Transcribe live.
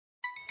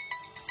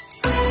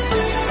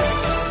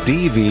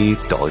DW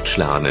Deutsch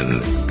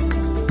lernen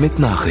mit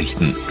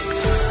Nachrichten.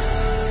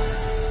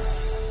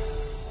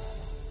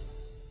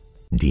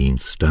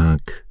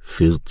 Dienstag,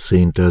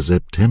 14.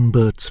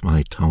 September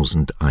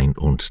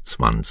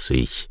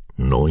 2021,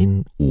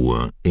 9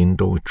 Uhr in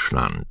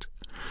Deutschland.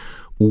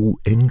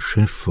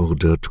 UN-Chef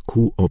fordert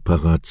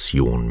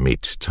Kooperation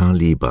mit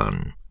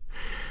Taliban.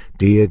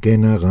 Der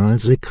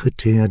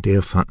Generalsekretär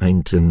der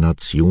Vereinten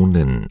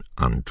Nationen,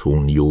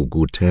 Antonio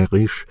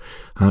Guterres,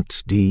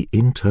 hat die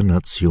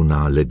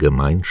internationale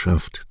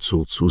Gemeinschaft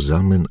zur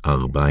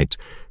Zusammenarbeit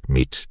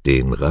mit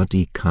den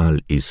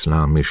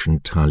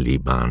radikal-islamischen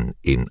Taliban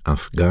in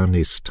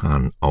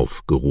Afghanistan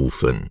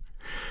aufgerufen.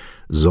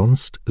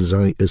 Sonst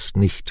sei es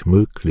nicht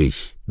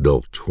möglich,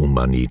 dort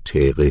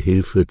humanitäre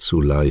Hilfe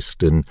zu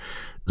leisten,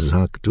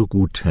 sagte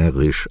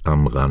Guterres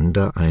am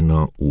Rande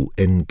einer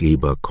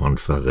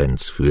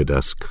UN-Geberkonferenz für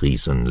das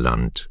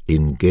Krisenland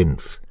in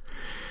Genf.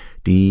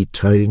 Die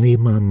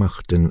Teilnehmer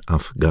machten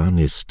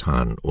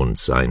Afghanistan und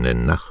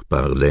seinen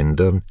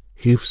Nachbarländern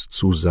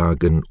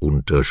Hilfszusagen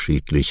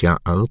unterschiedlicher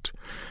Art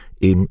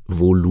im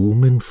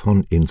Volumen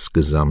von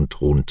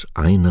insgesamt rund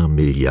 1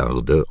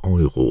 Milliarde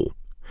Euro.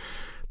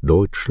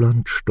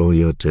 Deutschland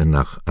steuerte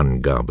nach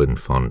Angaben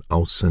von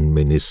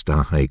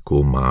Außenminister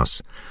Heiko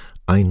Maas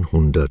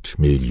 100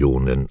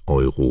 Millionen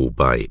Euro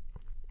bei.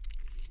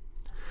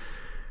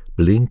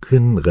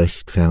 Blinken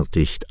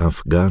rechtfertigt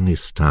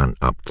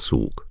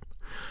Afghanistan-Abzug.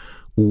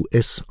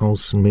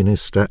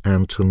 US-Außenminister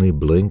Antony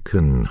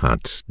Blinken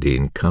hat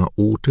den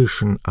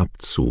chaotischen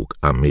Abzug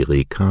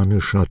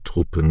amerikanischer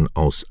Truppen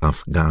aus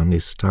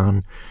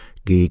Afghanistan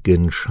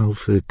gegen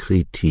scharfe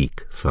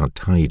Kritik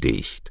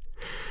verteidigt.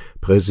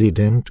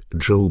 Präsident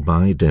Joe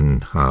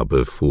Biden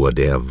habe vor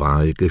der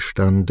Wahl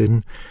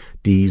gestanden,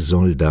 die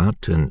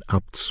Soldaten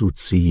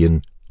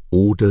abzuziehen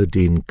oder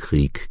den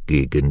Krieg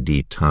gegen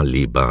die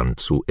Taliban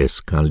zu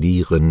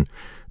eskalieren,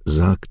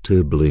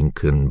 sagte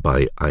Blinken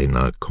bei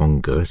einer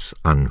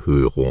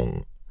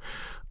Kongressanhörung.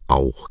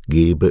 Auch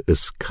gebe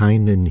es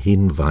keinen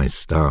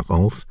Hinweis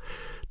darauf,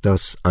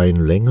 dass ein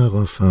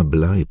längerer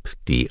Verbleib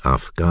die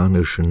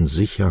afghanischen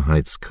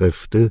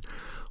Sicherheitskräfte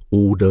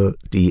oder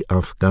die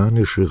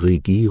afghanische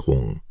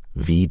Regierung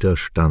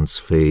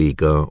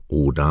widerstandsfähiger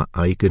oder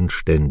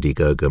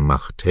eigenständiger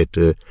gemacht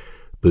hätte,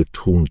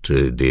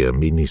 betonte der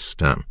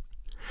Minister.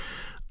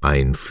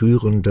 Ein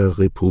führender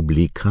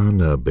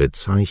Republikaner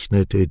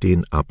bezeichnete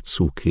den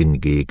Abzug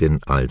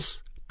hingegen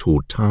als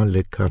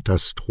totale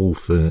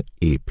Katastrophe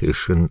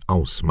epischen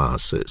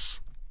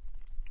Ausmaßes.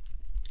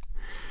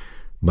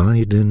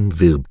 Biden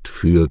wirbt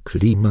für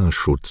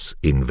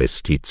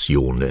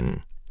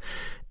Klimaschutzinvestitionen.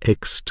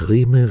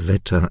 Extreme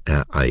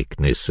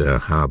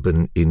Wetterereignisse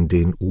haben in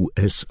den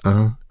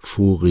USA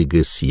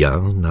voriges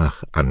Jahr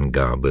nach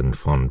Angaben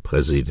von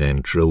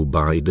Präsident Joe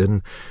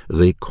Biden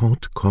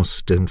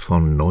Rekordkosten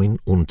von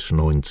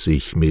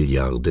 99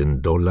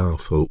 Milliarden Dollar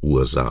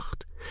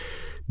verursacht.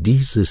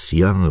 Dieses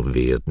Jahr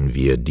werden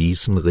wir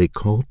diesen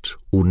Rekord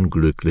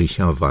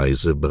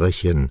unglücklicherweise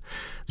brechen,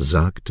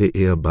 sagte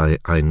er bei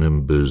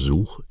einem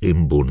Besuch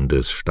im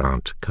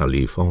Bundesstaat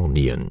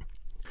Kalifornien.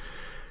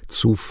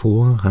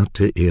 Zuvor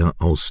hatte er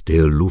aus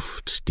der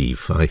Luft die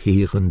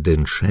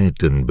verheerenden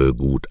Schäden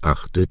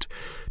begutachtet,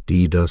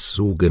 die das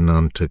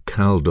sogenannte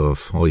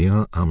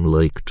Calder-Feuer am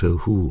Lake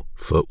Tahoe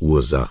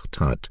verursacht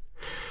hat.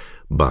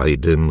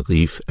 Biden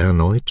rief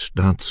erneut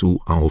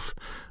dazu auf,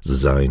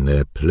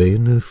 seine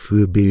Pläne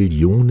für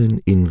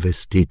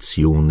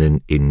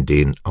Billioneninvestitionen in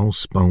den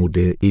Ausbau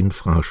der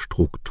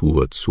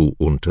Infrastruktur zu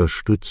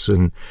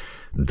unterstützen,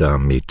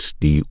 damit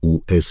die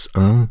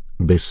USA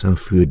besser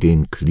für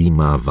den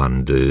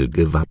Klimawandel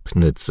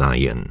gewappnet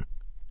seien.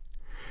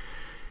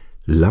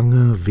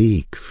 Langer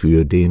Weg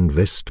für den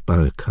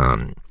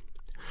Westbalkan.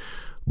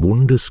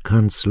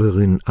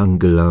 Bundeskanzlerin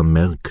Angela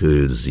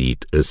Merkel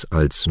sieht es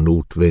als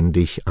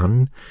notwendig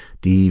an,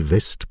 die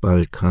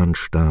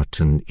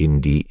Westbalkanstaaten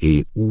in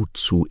die EU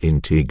zu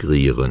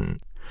integrieren.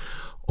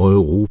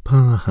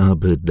 Europa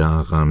habe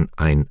daran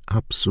ein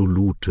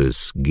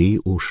absolutes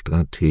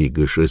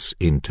geostrategisches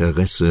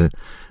Interesse,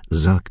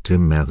 sagte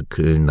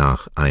Merkel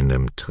nach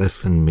einem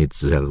Treffen mit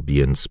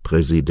Serbiens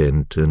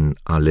Präsidenten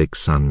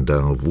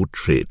Aleksandar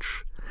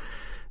Vučić.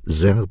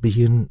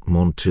 Serbien,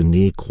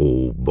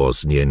 Montenegro,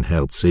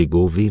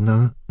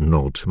 Bosnien-Herzegowina,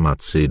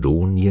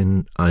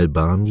 Nordmazedonien,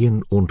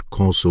 Albanien und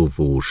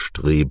Kosovo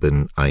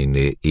streben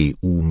eine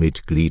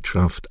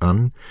EU-Mitgliedschaft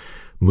an,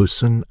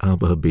 müssen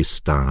aber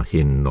bis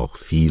dahin noch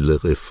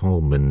viele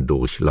Reformen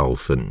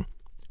durchlaufen.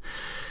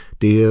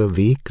 Der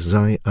Weg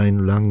sei ein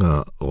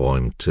langer,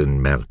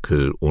 räumten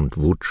Merkel und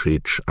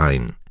Vučić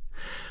ein.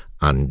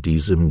 An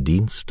diesem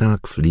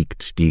Dienstag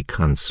fliegt die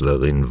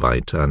Kanzlerin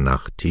weiter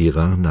nach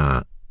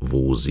Tirana,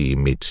 wo sie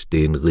mit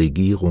den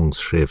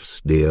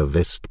Regierungschefs der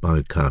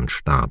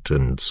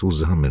Westbalkanstaaten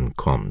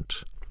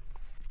zusammenkommt.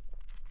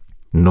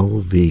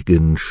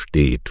 Norwegen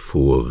steht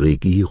vor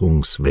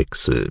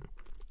Regierungswechsel.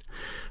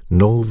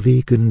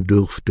 Norwegen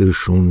dürfte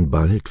schon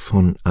bald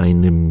von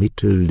einem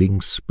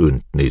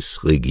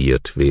Mitte-Links-Bündnis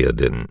regiert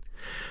werden.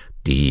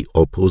 Die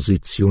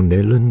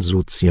oppositionellen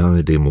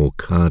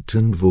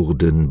Sozialdemokraten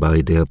wurden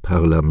bei der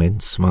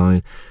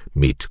Parlamentswahl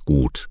mit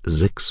gut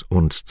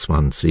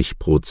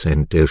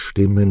 26% der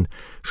Stimmen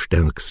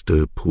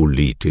stärkste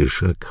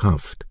politische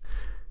Kraft.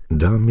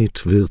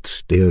 Damit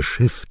wird der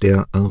Chef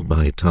der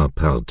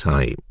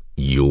Arbeiterpartei,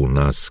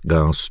 Jonas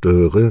Gahr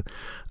Støre,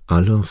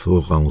 aller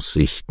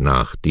Voraussicht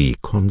nach die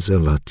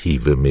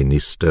konservative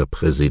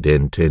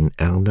Ministerpräsidentin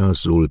Erna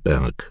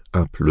Solberg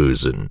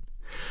ablösen.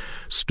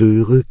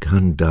 Støre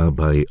kann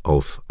dabei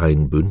auf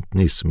ein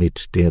Bündnis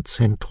mit der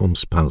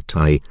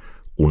Zentrumspartei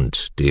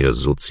und der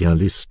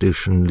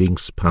sozialistischen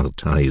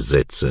Linkspartei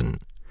setzen.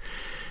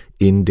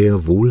 In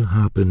der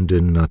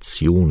wohlhabenden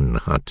Nation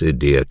hatte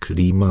der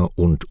Klima-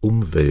 und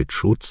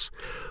Umweltschutz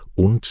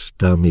und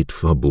damit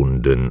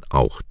verbunden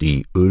auch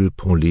die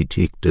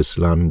Ölpolitik des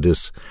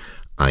Landes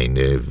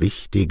eine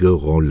wichtige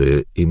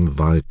Rolle im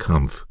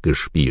Wahlkampf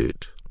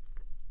gespielt.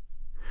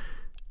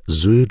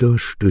 Söder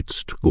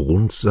stützt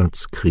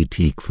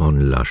Grundsatzkritik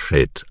von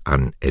Laschet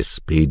an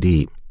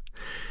SPD.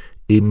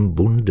 Im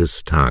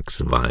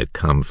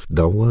Bundestagswahlkampf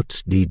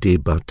dauert die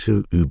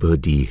Debatte über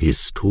die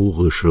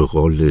historische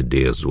Rolle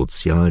der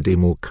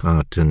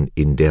Sozialdemokraten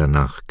in der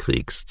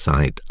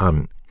Nachkriegszeit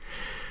an.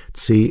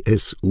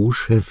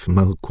 CSU-Chef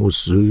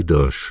Markus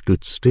Söder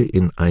stützte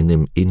in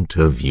einem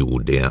Interview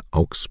der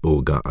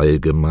Augsburger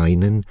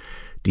Allgemeinen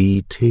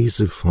die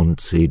These von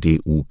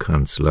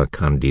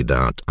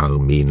CDU-Kanzlerkandidat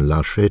Armin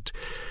Laschet,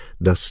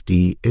 dass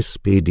die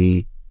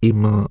SPD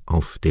immer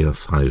auf der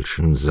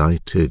falschen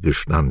Seite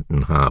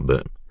gestanden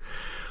habe.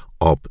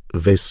 Ob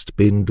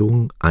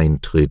Westbindung,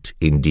 Eintritt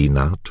in die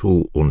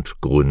NATO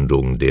und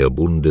Gründung der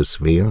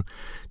Bundeswehr,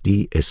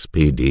 die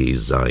SPD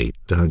sei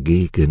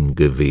dagegen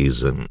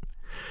gewesen.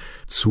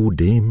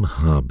 Zudem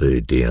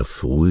habe der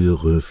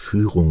frühere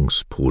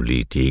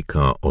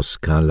Führungspolitiker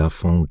Oskar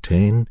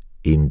Lafontaine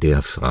in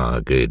der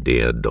Frage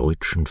der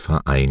deutschen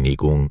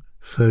Vereinigung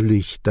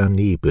völlig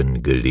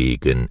daneben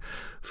gelegen,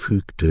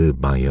 fügte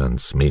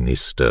Bayerns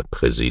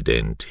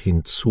Ministerpräsident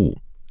hinzu.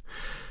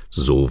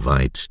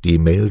 Soweit die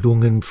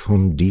Meldungen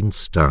von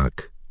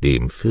Dienstag,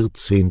 dem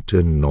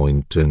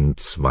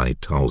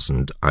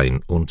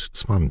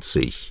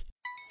 14.09.2021.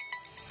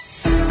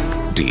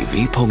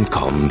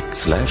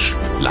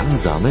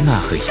 dw.com/langsame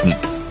Nachrichten